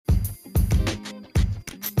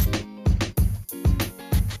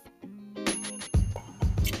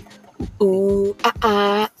Ooh,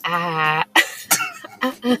 I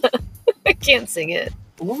can't sing it.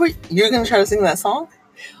 You're going to try to sing that song?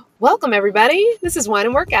 Welcome, everybody. This is Wine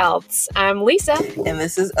and Workouts. I'm Lisa. And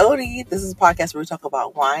this is Odie. This is a podcast where we talk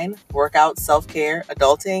about wine, workouts, self-care,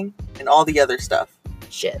 adulting, and all the other stuff.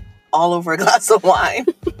 Shit. All over a glass of wine.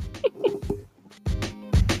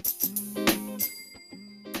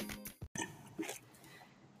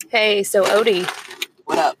 Hey, so Odie.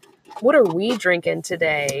 What up? What are we drinking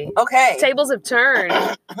today? Okay. Tables have turned.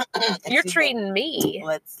 You're treating me.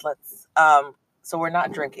 Let's so we're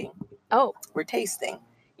not drinking. Oh. We're tasting.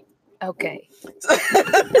 Okay.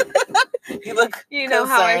 You look You know concerned.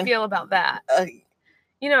 how I feel about that.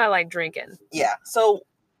 You know I like drinking. Yeah. So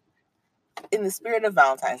in the spirit of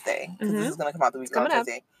Valentine's Day, because this Mhm. is going to come out the week It's coming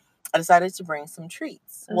Valentine's Day, I decided to bring some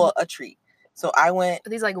treats. Mhm. Well, a treat. So I went... Are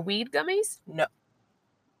these like weed gummies? No.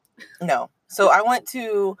 So I went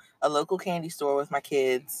to a local candy store with my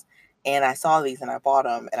kids, and I saw these, and I bought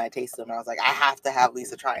them, and I tasted them, and I was like, I have to have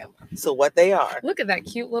Lisa try them. So what they are... Look at that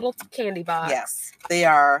cute little candy box. Yes. They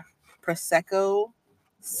are Prosecco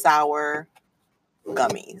sour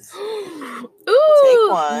gummies. Ooh!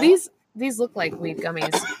 Take one. These look like weed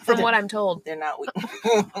gummies, from what I'm told. They're not weed.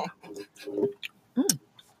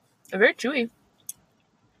 They're very chewy.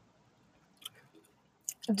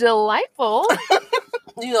 Delightful.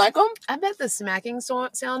 Do you like them? I bet the smacking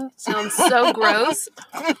sound sounds so gross.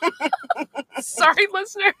 Sorry,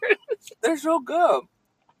 listeners. They're so good.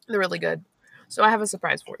 They're really good. So I have a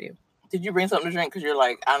surprise for you. Did you bring something to drink? Because you're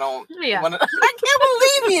like, I don't Yeah. want to... I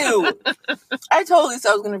can't believe you. I told Lisa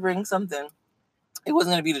I was going to bring something. It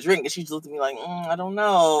wasn't going to be to drink. And she just looked at me like, I don't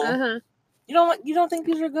know. Uh-huh. You don't think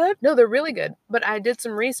these are good? No, they're really good. But I did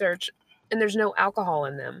some research, and there's no alcohol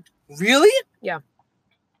in them. Really? Yeah.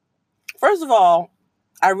 First of all,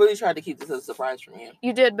 I really tried to keep this a surprise from you.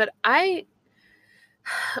 You did, but my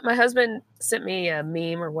husband sent me a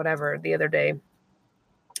meme or whatever the other day.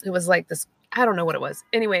 It was like this, I don't know what it was.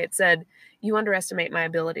 Anyway, it said, you underestimate my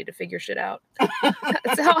ability to figure shit out.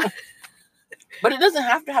 That's how But it doesn't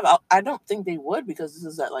have to have... I don't think they would, because this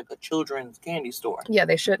is at like a children's candy store. Yeah,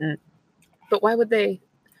 they shouldn't. But why would they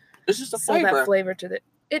It's just a sell flavor. that flavor to the...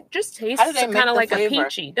 It just tastes How do they make kind of the like flavor? a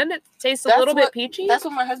peachy. Doesn't it taste a That's little bit what- peachy? That's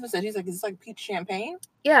what my husband said. He's like, it's like peach champagne.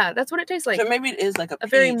 Yeah, that's what it tastes like. So maybe it is like a peach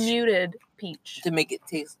very muted peach. to make it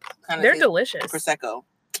taste kind of... They're delicious. Prosecco.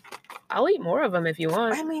 I'll eat more of them if you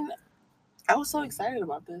want. I mean, I was so excited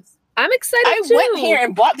about this. I'm excited I too. went here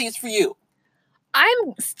and bought these for you.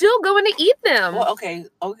 I'm still going to eat them. Well, okay.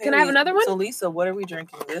 Can I have another one? So, Lisa, what are we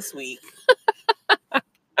drinking this week?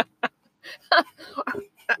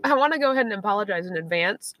 I want to go ahead and apologize in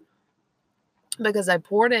advance because I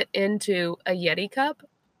poured it into a Yeti cup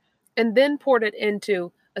and then poured it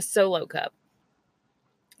into a Solo cup.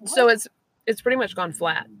 So it's pretty much gone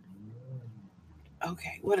flat.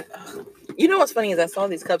 Okay. You know what's funny is I saw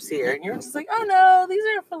these cups here, and you're just like, oh no, these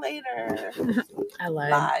are for later. I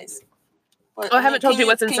lied. Lies. But, Oh, I haven't told you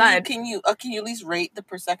what's inside. Can you at least rate the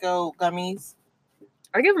Prosecco gummies?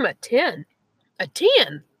 I give them a 10. A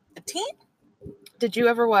 10. A 10? Did you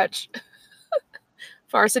ever watch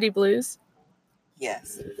Varsity Blues?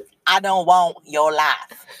 Yes. I don't want your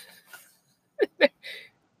life.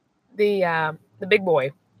 The big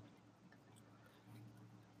boy.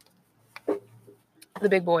 The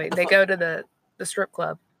big boy. They go to the strip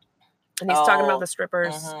club. And he's talking about the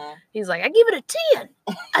strippers. Mhm. He's like, I give it a 10.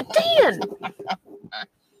 A 10.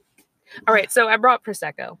 All right, so I brought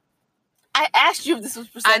Prosecco. I asked you if this was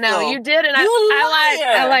Prosecco. I know, you did, and You I lied.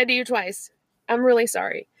 liar. I lied to you twice. I'm really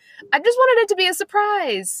sorry. I just wanted it to be a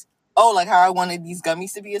surprise. Oh, like how I wanted these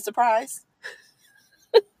gummies to be a surprise?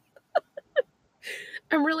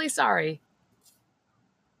 I'm really sorry.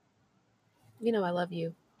 You know I love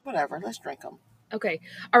you. Whatever, let's drink them. Okay.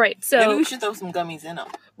 All right, Maybe so we should throw some gummies in them.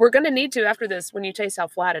 we're going to need to after this when you taste how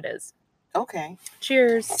flat it is. Okay.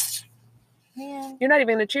 Cheers. Man. You're not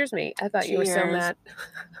even going to cheers me. I thought you were so Cheers. mad.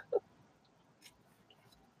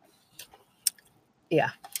 Yeah.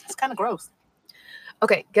 It's kind of gross.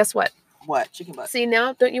 Okay, guess what? What? Chicken butt. See,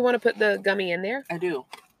 now, don't you want to put the gummy in there? I do.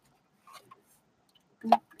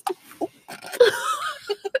 It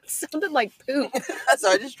sounded like poop. So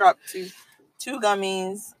I just dropped two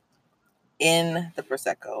gummies in the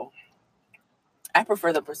Prosecco. I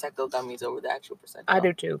prefer the Prosecco gummies over the actual Prosecco. I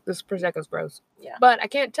do too. This Prosecco's gross. Yeah. But I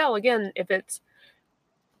can't tell, again, if it's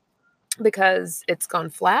because it's gone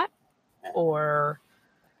flat or...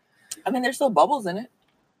 I mean, there's still bubbles in it.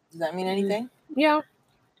 Does that mean anything? Yeah.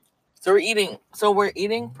 So we're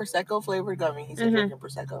eating Prosecco flavored gummies and drinking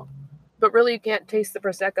Prosecco. But really, you can't taste the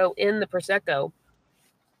Prosecco in the Prosecco.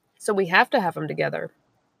 So we have to have them together.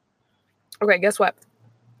 Okay, guess what?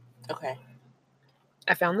 Okay.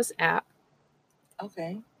 I found this app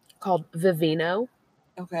Okay. called Vivino,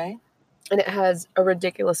 Okay. and it has a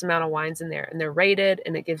ridiculous amount of wines in there, and they're rated,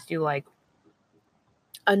 and it gives you like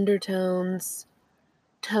undertones,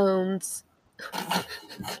 tones,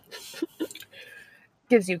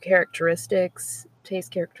 gives you characteristics,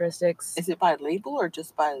 taste characteristics Is it by label or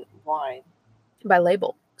just by wine? by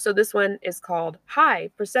label. So this one is called High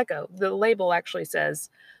Prosecco. The label actually says,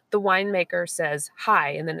 the winemaker says high,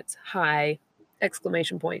 and then it's high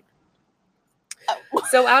exclamation point. Oh.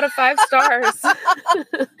 So out of 5 stars.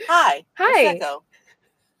 Hi. Hi. Prosecco.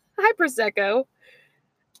 Hi, Prosecco.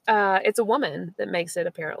 It's a woman that makes it,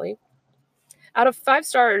 apparently. Out of 5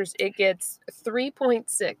 stars, it gets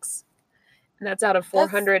 3.6. And that's out of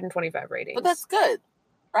 425 ratings. But that's good,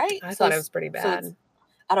 right? I thought it was pretty bad. So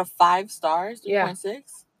out of 5 stars, 3.6? Yeah.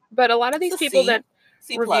 But a lot of these people that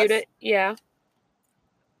reviewed it, yeah. It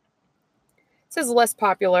says less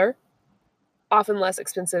popular, often less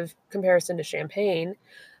expensive comparison to champagne.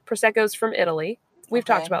 Prosecco's from Italy. We've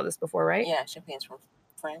talked about this before, right? Yeah, champagne's from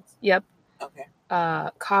France. Yep. Okay.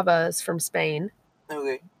 Cava is from Spain.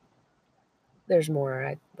 Okay. There's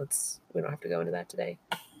more. We don't have to go into that today.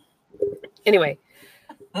 Anyway,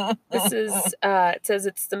 this is it says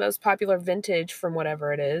it's the most popular vintage from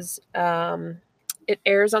whatever it is. It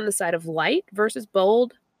errs on the side of light versus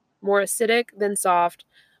bold, more acidic than soft,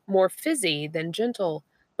 more fizzy than gentle.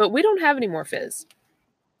 But we don't have any more fizz.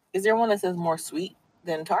 Is there one that says more sweet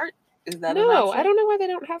than tart? Is that no? I don't know why they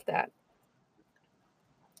don't have that.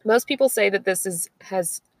 Most people say that this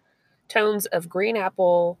has tones of green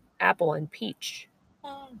apple, and peach.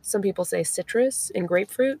 Some people say citrus and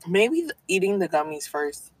grapefruit. Maybe eating the gummies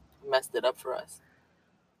first messed it up for us.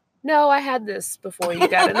 No, I had this before you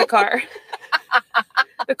got in the car.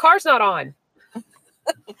 The car's not on.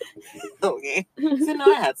 Okay. So no,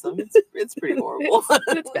 I had some. It's pretty horrible.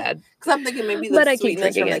 It's bad. Because I'm thinking maybe the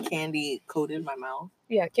sweetness from the candy coated my mouth.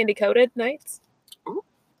 Yeah, candy coated nights. Ooh.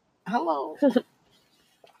 Hello.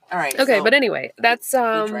 All right. Okay, but anyway, that's we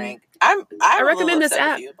drank. I recommend this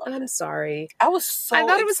app. I'm sorry. I was so I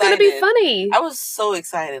thought excited. It was going to be funny. I was so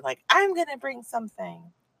excited. Like, I'm going to bring something.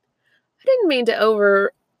 I didn't mean to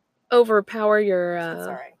overpower your... That's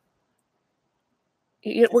all right.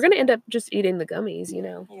 We're going to end up just eating the gummies, you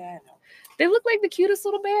know. Yeah, I know. They look like the cutest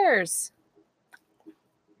little bears.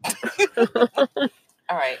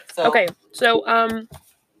 All right. So,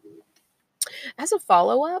 as a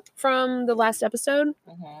follow-up from the last episode,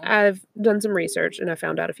 I've done some research and I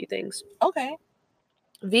found out a few things. Okay.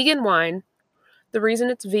 Vegan wine, the reason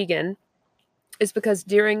it's vegan is because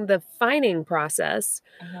during the fining process,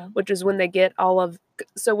 which is when they get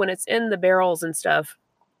so when it's in the barrels and stuff,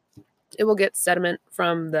 it will get sediment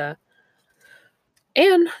and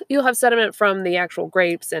you'll have sediment from the actual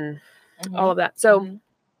grapes and all of that. So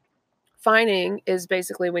fining is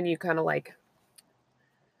basically when you kind of like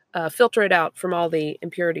filter it out from all the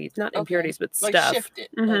impurities, not impurities, but stuff. Like shift it.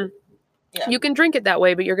 Yeah. You can drink it that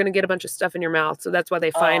way, but you're going to get a bunch of stuff in your mouth. So that's why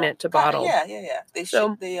they fine it to bottle. Yeah.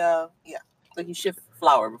 Like you shift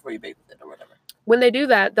flour before you bake with it or whatever. When they do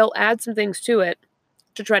that, they'll add some things to it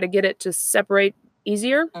to try to get it to separate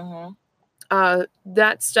easier.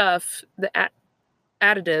 That stuff, the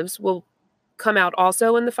additives will come out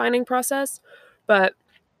also in the fining process, but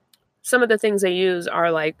some of the things they use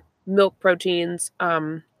are like milk proteins,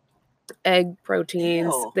 egg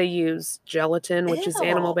proteins. Ew. They use gelatin, which is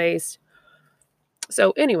animal based.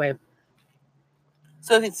 So anyway.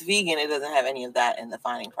 So if it's vegan, it doesn't have any of that in the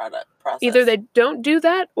fining process. Either they don't do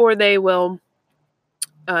that or they will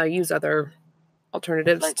use other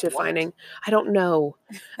alternatives to fining. I don't know.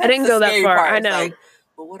 I didn't go that far. I know. Like,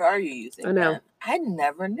 well, what are you using? I know. Then? I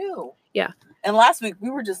never knew. Yeah. And last week we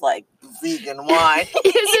were just like vegan wine. Isn't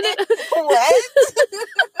it? What?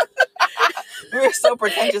 We were so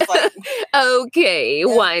pretentious. Like, okay,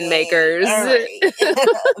 winemakers. Right.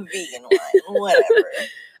 Vegan wine,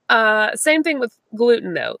 whatever. Same thing with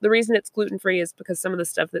gluten, though. The reason it's gluten-free is because some of the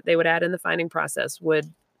stuff that they would add in the fining process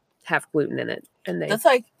would have gluten in it. And that's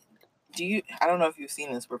like, I don't know if you've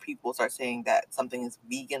seen this, where people start saying that something is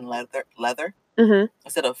vegan leather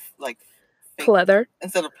instead of like pleather.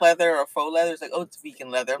 Instead of pleather or faux leather, it's like, oh, it's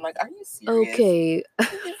vegan leather. I'm like, are you serious? Okay.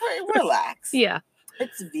 Relax. Yeah.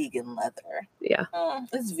 It's vegan leather. Yeah.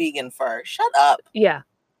 It's vegan fur. Shut up. Yeah.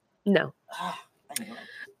 No. Anyway.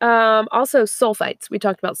 Also sulfites. We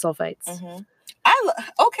talked about sulfites.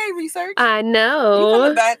 Okay, research. I know. You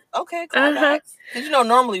coming back? Okay, callbacks. Because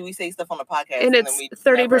normally we say stuff on the podcast and it's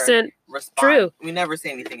 30% true. We never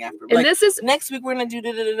say anything after. And like, this is next week we're gonna do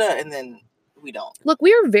da-da-da-da, and then we don't. Look,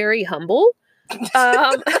 we are very humble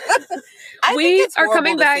Um, I we think it's are horrible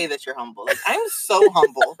coming to back. say that you're humble. Like, I'm so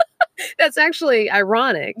humble. That's actually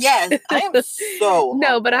ironic. Yes, I am so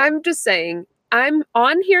No, but humble. I'm just saying, I'm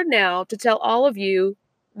on here now to tell all of you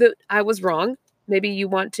that I was wrong. Maybe you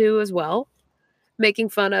want to as well. Making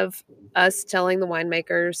fun of us telling the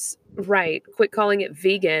winemakers, right, quit calling it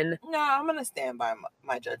vegan. No, I'm going to stand by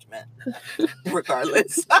my judgment,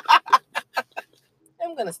 regardless.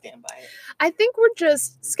 I'm going to stand by it. I think we're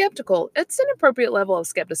just skeptical. It's an appropriate level of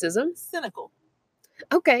skepticism. Cynical.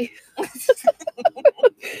 Okay.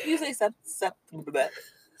 You say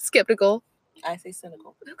Skeptical. I say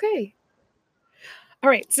cynical. Okay. All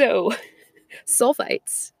right, so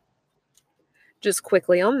sulfites. Just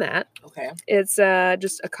quickly on that. Okay. It's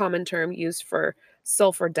just a common term used for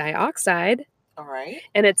sulfur dioxide. All right.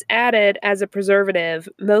 And it's added as a preservative,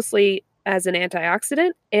 mostly as an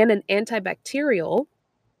antioxidant and an antibacterial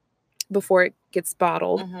before it gets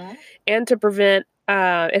bottled, and to prevent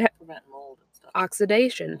prevent mold and stuff.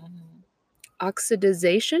 Oxidation.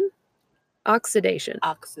 Oxidization? Oxidation.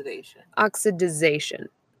 Oxidization.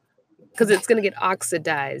 Because it's going to get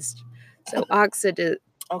oxidized. So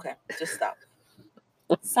Okay, just stop.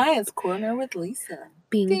 Science Corner with Lisa.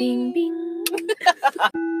 Bing, bing, bing.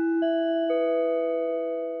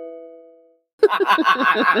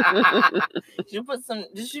 You put some.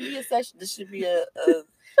 This should be a session. This should be a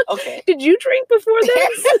okay. Did you drink before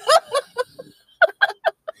this?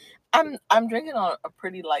 I'm drinking on a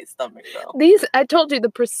pretty light stomach though. I told you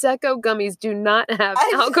the Prosecco gummies do not have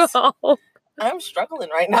alcohol. I'm struggling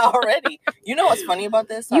right now already. You know what's funny about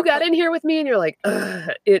this? You got in here with me and you're like,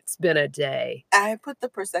 it's been a day. I put the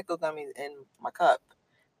Prosecco gummies in my cup,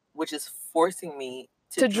 which is forcing me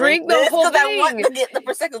to drink the whole thing. Because I want to get the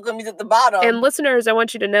Prosecco gummies at the bottom. And listeners, I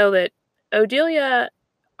want you to know that Odelia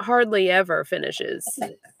hardly ever finishes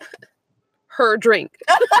her drink.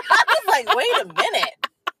 I was like, wait a minute.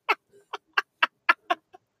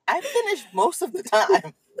 I finish most of the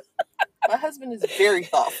time. My husband is very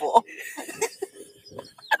thoughtful.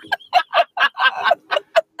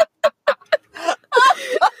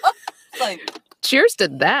 Like, cheers to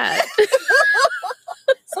that.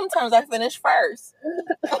 Sometimes I finish first.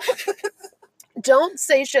 Don't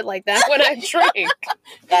say shit like that when I drink.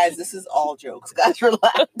 Guys, this is all jokes. Guys, relax.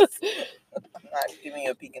 I'm not giving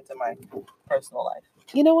you a peek into my personal life.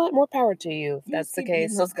 You know what? More power to you if that's the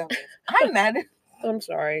case. Those gummies. I'm mad. I'm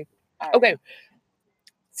sorry. Right. Okay.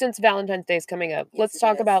 Since Valentine's Day is coming up, let's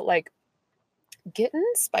talk about like getting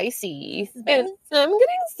spicy. And I'm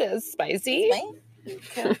getting so spicy.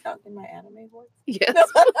 Can I talk in my anime voice? Yes. No.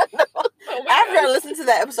 After I listened to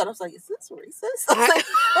that episode, I was like, is this racist? I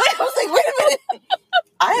was like, wait a minute.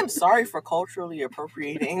 I am sorry for culturally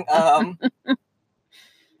appropriating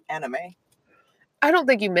anime. I don't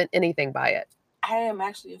think you meant anything by it. I am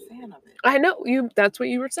actually a fan of it. I know that's what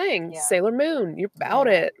you were saying. Yeah. Sailor Moon. You're about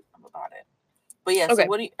it. I'm about it. But yeah, okay.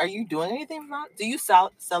 So are you doing anything for do you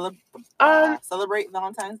celebrate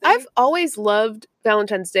Valentine's Day? I've always loved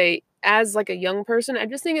Valentine's Day as like a young person. I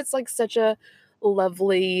just think it's like such a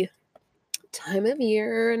lovely time of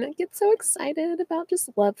year and I get so excited about just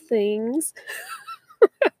love things.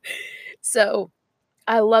 So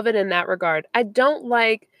I love it in that regard. I don't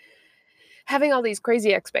like having all these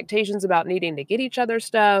crazy expectations about needing to get each other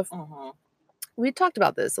stuff. We talked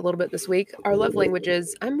about this a little bit this week. Our love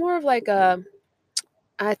languages. I'm more of like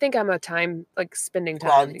I think I'm a time, like spending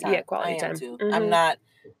time. Quality time. Yeah, quality time. Too.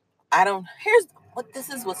 This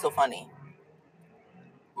is what's so funny.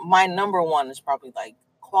 My number one is probably like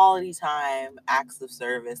quality time, acts of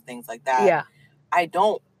service, things like that. Yeah. I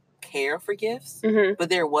don't care for gifts, but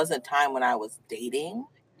there was a time when I was dating.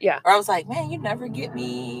 Yeah. Or I was like, man, you never get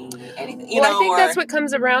me anything. I think that's what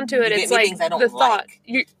comes around to it. It's like the thought.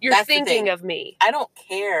 You're thinking of me. I don't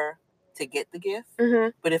care to get the gift,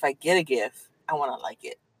 but if I get a gift, I want to like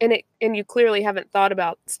it. And you clearly haven't thought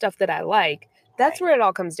about stuff that I like. That's where it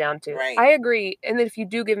all comes down to. Right. I agree. And then if you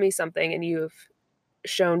do give me something and you've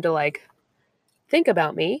shown to like think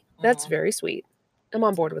about me, that's very sweet. I'm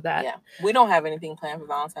on board with that. Yeah. We don't have anything planned for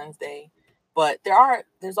Valentine's Day, but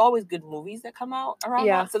there's always good movies that come out around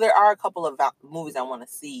that. So there are a couple of movies I want to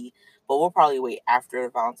see, but we'll probably wait after the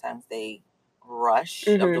Valentine's Day rush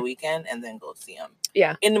of the weekend and then go see them.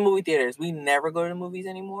 Yeah. In the movie theaters. We never go to the movies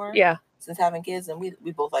anymore. Yeah. Since having kids, and we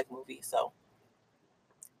both like movies, so.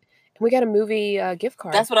 We got a movie gift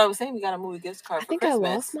card. That's what I was saying. We got a movie gift card for Christmas. I think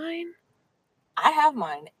I lost mine. I have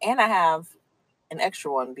mine, and I have an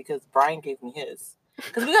extra one because Brian gave me his.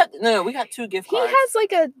 Because we got 2 gift cards. He has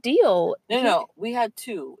like a deal. No, we had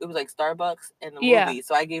 2. It was like Starbucks and the movie,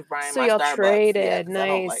 so I gave Brian my Starbucks. So y'all traded. Yeah,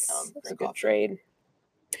 nice. That's a good trade.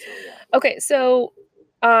 So, yeah. Okay, so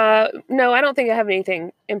No, I don't think I have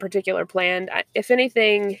anything in particular planned. If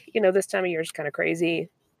anything, this time of year is kind of crazy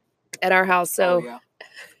at our house. So,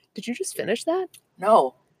 Did you just finish that?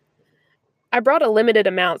 No. I brought a limited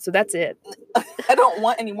amount, so that's it. I don't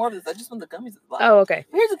want any more of this. I just want the gummies. Oh, okay.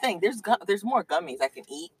 Here's the thing. There's more gummies I can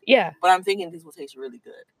eat. Yeah. But I'm thinking these will taste really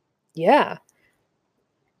good. Yeah.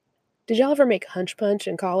 Did y'all ever make hunch punch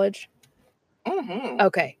in college? Mm-hmm.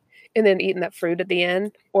 Okay. And then eating that fruit at the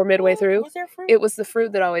end or midway through? Was there fruit? It was the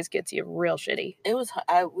fruit that always gets you real shitty. It was.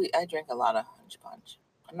 I drank a lot of hunch punch.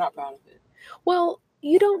 I'm not proud of it. Well,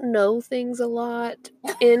 you don't know things a lot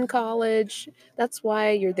in college. That's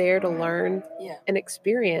why you're there to learn and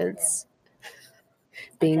experience. Yeah.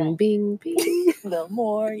 Bing, bing, bing. The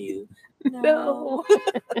more you know.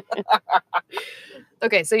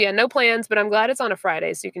 Okay, so no plans, but I'm glad it's on a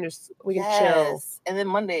Friday, so we can chill. And then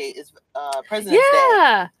Monday is President's Day.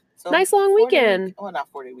 Yeah. So nice long weekend. Well, not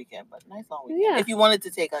 4-day weekend, but nice long weekend. Yeah. If you wanted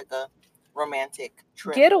to take like a romantic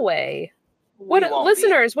trip. Getaway.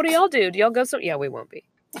 Listeners, what do y'all do? Do y'all go Yeah, we won't be.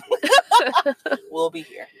 We'll be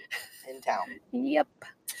here in town. Yep.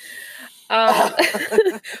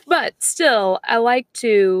 But still, I like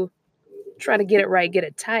to try to get it right, get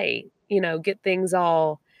it tight, get things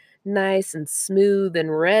all nice and smooth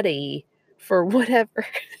and ready for whatever.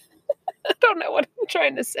 I don't know what I'm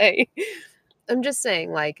trying to say. I'm just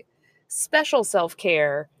saying, like, special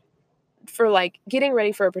self-care for, like, getting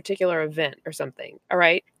ready for a particular event or something. All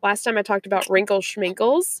right? Last time I talked about wrinkle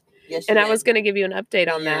schminkles. Yes, and I was going to give you an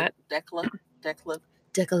update on that. Décolletage.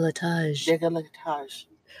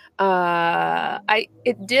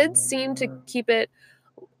 It did seem to keep it.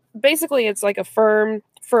 Basically, it's like a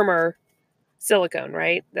firmer silicone,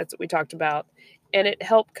 right? That's what we talked about. And it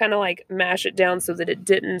helped kind of like mash it down so that it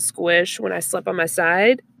didn't squish when I slept on my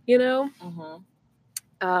side, Mm-hmm.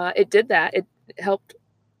 It did that. It helped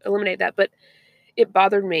eliminate that, but it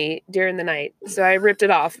bothered me during the night. So I ripped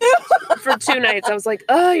it off for 2 nights. I was like,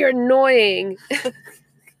 oh, you're annoying.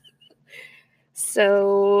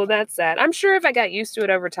 So that's that. I'm sure if I got used to it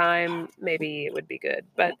over time, maybe it would be good.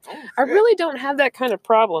 But I really don't have that kind of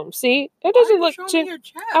problem. See? It doesn't look too...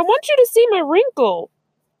 I want you to see my wrinkle.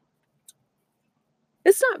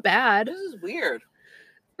 It's not bad. This is weird.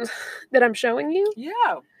 That I'm showing you?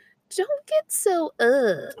 Yeah. Don't get so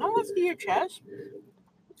I want to see your chest.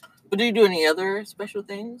 But do you do any other special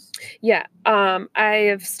things? Yeah. I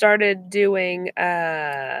have started doing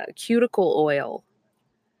cuticle oil.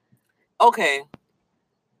 Okay.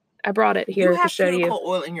 I brought it here to show you. You have cuticle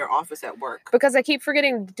oil in your office at work. Because I keep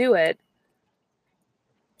forgetting to do it.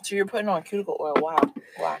 So you're putting on cuticle oil. Wow.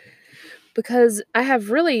 Why? Because I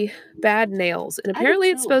have really bad nails. And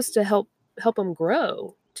apparently it's supposed to help them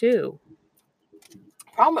grow, too.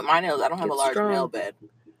 Problem with my nails, I don't have a large nail bed.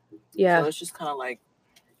 Yeah. So it's just kind of like...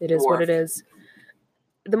 It is what it is.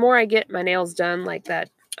 The more I get my nails done, like that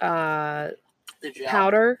the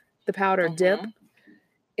powder mm-hmm. dip,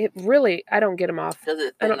 it really, I don't get them off. Does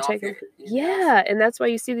it I don't take them. Yeah, and that's why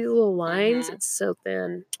you see these little lines. Mm-hmm. It's so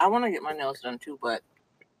thin. I want to get my nails done too, but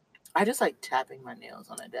I just like tapping my nails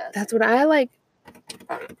on a desk. That's what I like.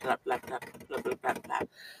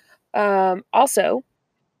 Also,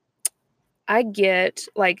 I get,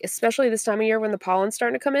 like, especially this time of year when the pollen's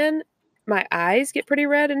starting to come in, my eyes get pretty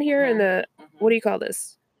red in here, and what do you call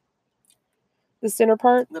this? The center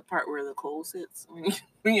part? The part where the coal sits when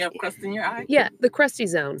you have crust in your eye? Yeah, the crusty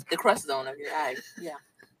zone. The crust zone of your eye, yeah.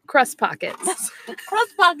 Crust pockets.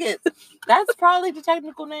 Crust pockets. That's probably the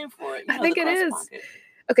technical name for it. I think it is. Pocket.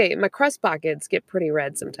 Okay, my crust pockets get pretty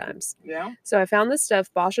red sometimes. Yeah? So I found this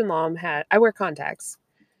stuff Bausch & Lomb had. I wear contacts.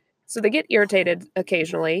 So they get irritated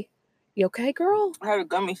occasionally. You okay, girl? I had a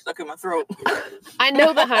gummy stuck in my throat. I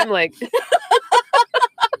know the Heimlich.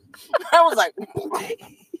 I was like...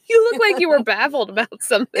 You look like you were baffled about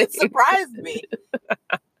something. It surprised me.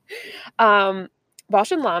 Bausch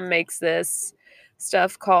 & Lomb makes this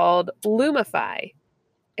stuff called Lumify.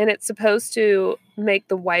 And it's supposed to make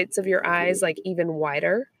the whites of your eyes like even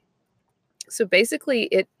whiter. So basically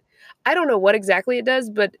I don't know what exactly it does,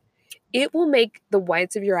 but it will make the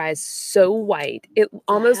whites of your eyes so white. It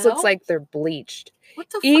almost looks like they're bleached. What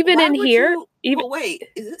the fuck? Even in here. But wait,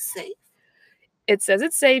 is it safe? It says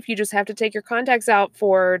it's safe. You just have to take your contacts out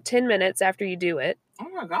for 10 minutes after you do it. Oh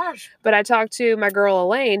my gosh. But I talked to my girl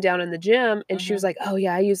Elaine down in the gym, and she was like, oh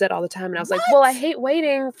yeah, I use that all the time. And I was like, well, I hate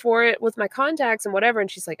waiting for it with my contacts and whatever.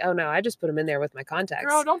 And she's like, oh no, I just put them in there with my contacts.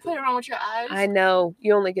 Girl, don't play around with your eyes. I know.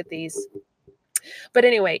 You only get these. But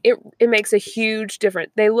anyway, it makes a huge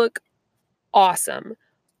difference. They look awesome.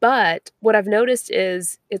 But what I've noticed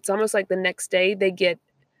is it's almost like the next day they get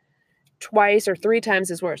twice or 3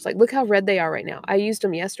 times as worse. Like, look how red they are right now. I used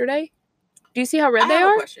them yesterday. Do you see how red they I have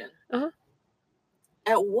are? a question.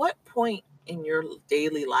 At what point in your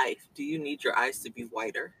daily life do you need your eyes to be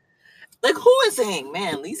whiter? Like, who is saying,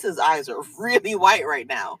 man, Lisa's eyes are really white right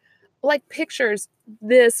now? Like pictures,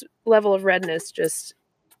 this level of redness just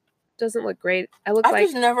doesn't look great. I've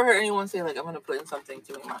just never heard anyone say, like, I'm going to put in something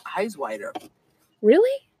to make my eyes whiter.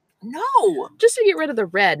 Really? No. Just to get rid of the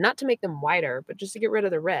red, not to make them whiter, but just to get rid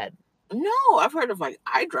of the red. No, I've heard of, like,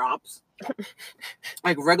 eye drops.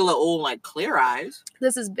 Like, regular old, like, clear eyes.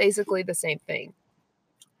 This is basically the same thing.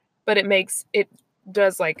 But it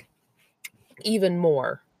does, like, even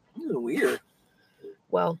more. This is weird.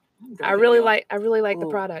 Well, I really like the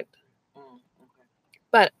product. Okay.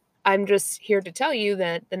 But I'm just here to tell you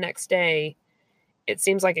that the next day, it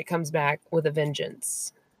seems like it comes back with a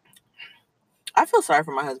vengeance. I feel sorry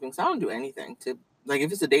for my husband because I don't do anything to, like,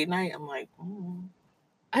 if it's a date night, I'm like,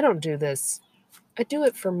 I don't do this. I do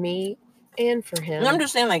it for me and for him. And I'm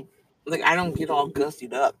just saying, like I don't get all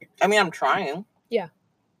gussied up. I mean, I'm trying. Yeah.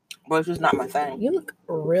 But it's just not my thing. You look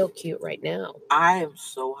real cute right now. I am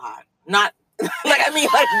so hot. Not, like, I mean,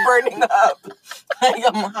 like, burning up. Like,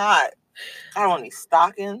 I'm hot. I don't want any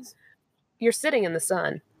stockings. You're sitting in the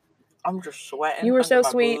sun. I'm just sweating. You were so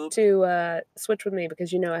sweet to switch with me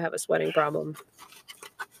because you know I have a sweating problem.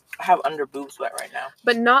 I have under boob sweat right now.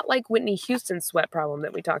 But not like Whitney Houston's sweat problem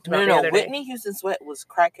that we talked about the other day. Whitney Houston's sweat was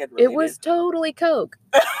crackhead related. It was totally coke.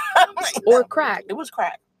 Or crack. It was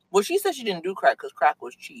crack. Well, she said she didn't do crack because crack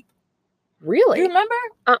was cheap. Really? Do you remember?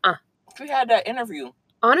 Uh-uh. She had that interview.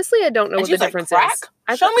 Honestly, I don't know what the difference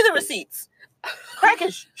is. Show me the receipts. Crack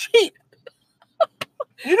is cheap.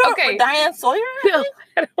 You know what Diane Sawyer? No,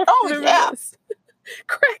 I don't remember this.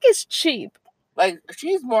 Crack is cheap. Like,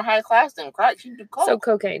 she's more high class than crack. She do coke. So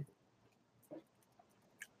cocaine.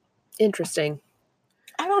 Interesting.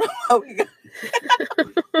 I don't know how we got...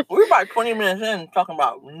 We're about 20 minutes in talking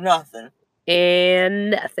about nothing.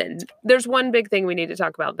 And nothing. There's one big thing we need to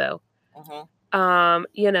talk about, though.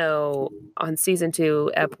 You know, on season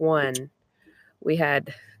 2, Ep 1, we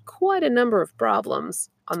had quite a number of problems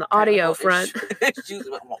on the audio front.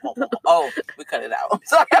 Oh, we cut it out.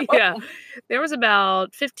 Sorry. Yeah. There was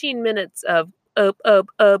about 15 minutes of up.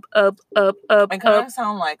 It kind of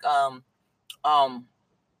sound like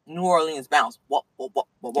New Orleans bounce. Wobble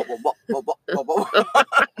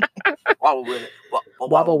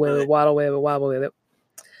with it.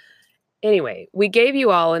 Anyway, we gave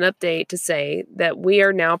you all an update to say that we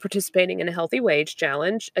are now participating in a healthy wage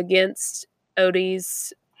challenge against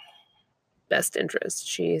Odie's best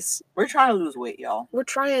interest. We're trying to lose weight, y'all. We're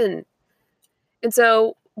trying. And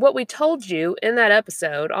so what we told you in that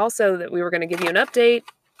episode, also that we were going to give you an update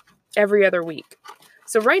every other week.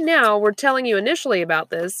 So right now we're telling you initially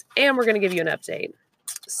about this and we're going to give you an update.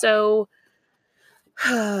 So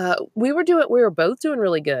we were both doing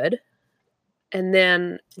really good. And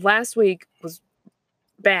then last week was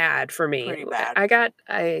bad for me. Pretty bad.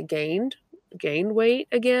 I gained weight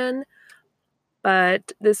again.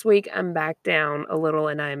 But this week I'm back down a little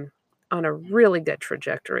and I'm on a really good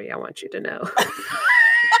trajectory, I want you to know.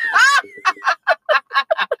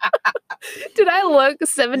 Did I look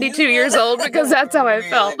 72 years old? Because that's how I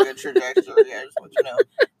felt. Good trajectory, I just want you to know.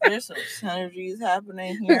 There's some synergies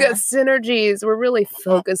happening here. We got synergies. We're really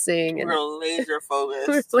focusing. We're laser focused.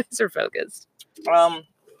 We're laser focused. I'm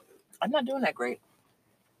not doing that great.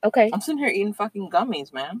 Okay. I'm sitting here eating fucking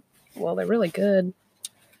gummies, man. Well, they're really good.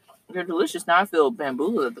 They're delicious. Now I feel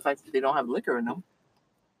bamboozled at the fact that they don't have liquor in them.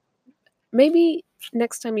 Maybe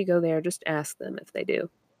next time you go there, just ask them if they do.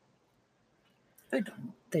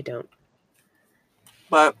 They don't.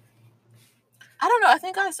 But I don't know. I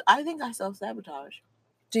think I self-sabotage.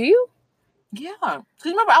 Do you? Yeah. Because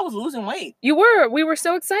remember, I was losing weight. You were. We were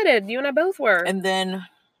so excited. You and I both were. And then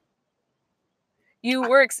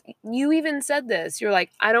you even said this. You're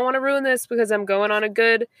like, I don't want to ruin this because I'm going on a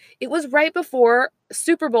good... It was right before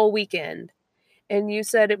Super Bowl weekend. And you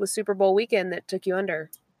said it was Super Bowl weekend that took you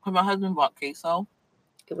under. My husband bought queso.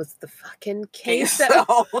 It was the fucking queso.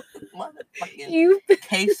 Motherfucking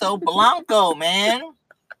queso Blanco, man.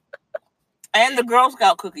 And the Girl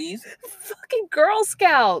Scout cookies. Fucking Girl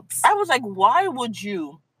Scouts. I was like, why would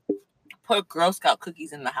you put Girl Scout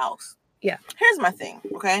cookies in the house? Yeah. Here's my thing,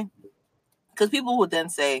 okay? Because people would then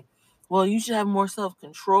say, well, you should have more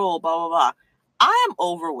self-control, blah, blah, blah. I am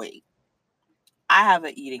overweight. I have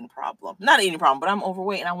an eating problem. Not an eating problem, but I'm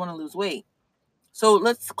overweight and I want to lose weight. So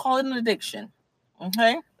let's call it an addiction.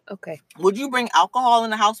 Okay? Okay. Would you bring alcohol in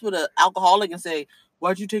the house with an alcoholic and say,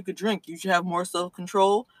 why'd you take a drink? You should have more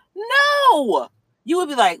self-control? No! You would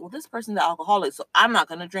be like, well, this person's an alcoholic, so I'm not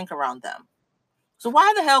going to drink around them. So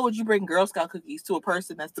why the hell would you bring Girl Scout cookies to a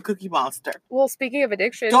person that's the Cookie Monster? Well, speaking of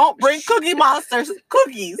addiction, don't bring Cookie Monsters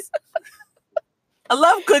cookies. I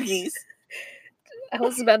love cookies. I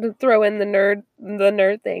was about to throw in the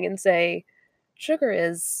nerd thing and say, sugar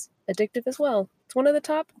is addictive as well. It's one of the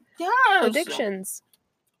top addictions.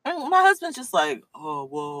 And my husband's just like, oh,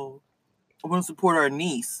 well, I want to support our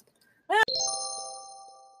niece.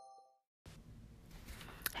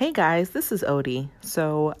 Hey guys, this is Odie.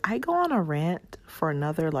 So I go on a rant for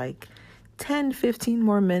another 10-15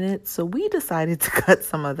 more minutes. So we decided to cut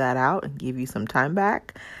some of that out and give you some time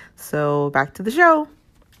back. So back to the show.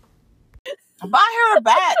 Buy her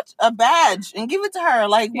a badge and give it to her.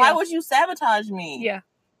 Why would you sabotage me? Yeah.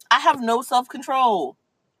 I have no self-control.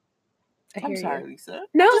 I'm sorry, Lisa.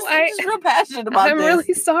 No, I'm just real passionate about this. I'm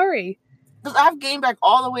really sorry. Because I've gained back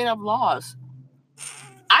all the weight I've lost.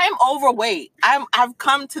 I am overweight. I've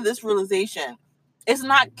come to this realization. It's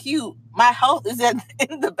not cute. My health is in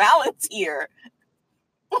the balance here.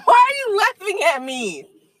 Why are you laughing at me?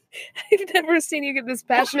 I've never seen you get this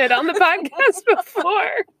passionate on the podcast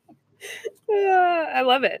before. I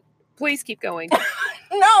love it. Please keep going.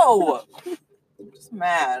 No. I'm just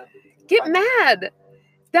mad. Get mad.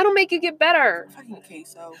 That'll make you get better. Fucking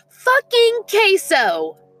queso. Fucking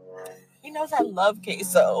queso. He knows I love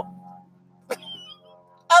queso.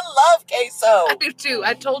 I love queso. I do too.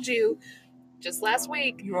 I told you just last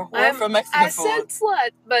week. You're a whore for Mexican food. I said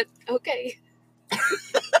slut, but okay.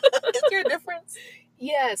 Is there a difference?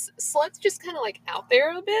 Yes. Slut's just kind of out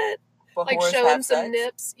there a bit. But showing some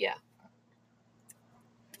nips. Yeah.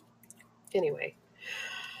 Anyway.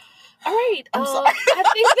 All right. I'm sorry. I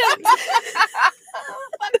think that...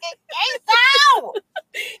 Fucking queso!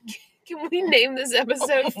 Can we name this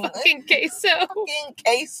episode Fucking Queso? Fucking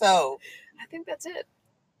queso. I think that's it.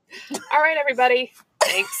 All right, everybody.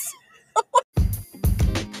 Thanks.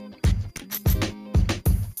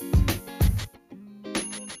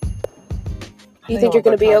 You think you're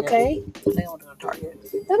going to be okay? I think I'll go to Target.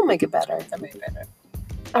 That'll make it better. That'll make it better.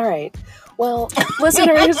 All right. Well,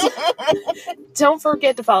 listeners, don't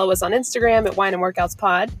forget to follow us on Instagram at Wine and Workouts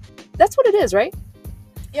Pod. That's what it is, right?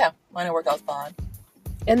 Yeah, Wine and Workouts Pod.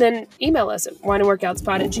 And then email us at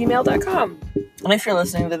wineandworkoutspod@gmail.com. And if you're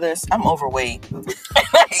listening to this, I'm overweight.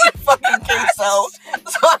 I eat fucking queso.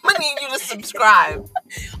 So I'm going to need you to subscribe.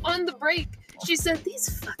 On the break, she said,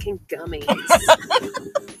 these fucking gummies.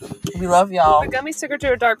 We love y'all. The gummies took her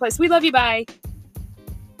to a dark place. We love you. Bye.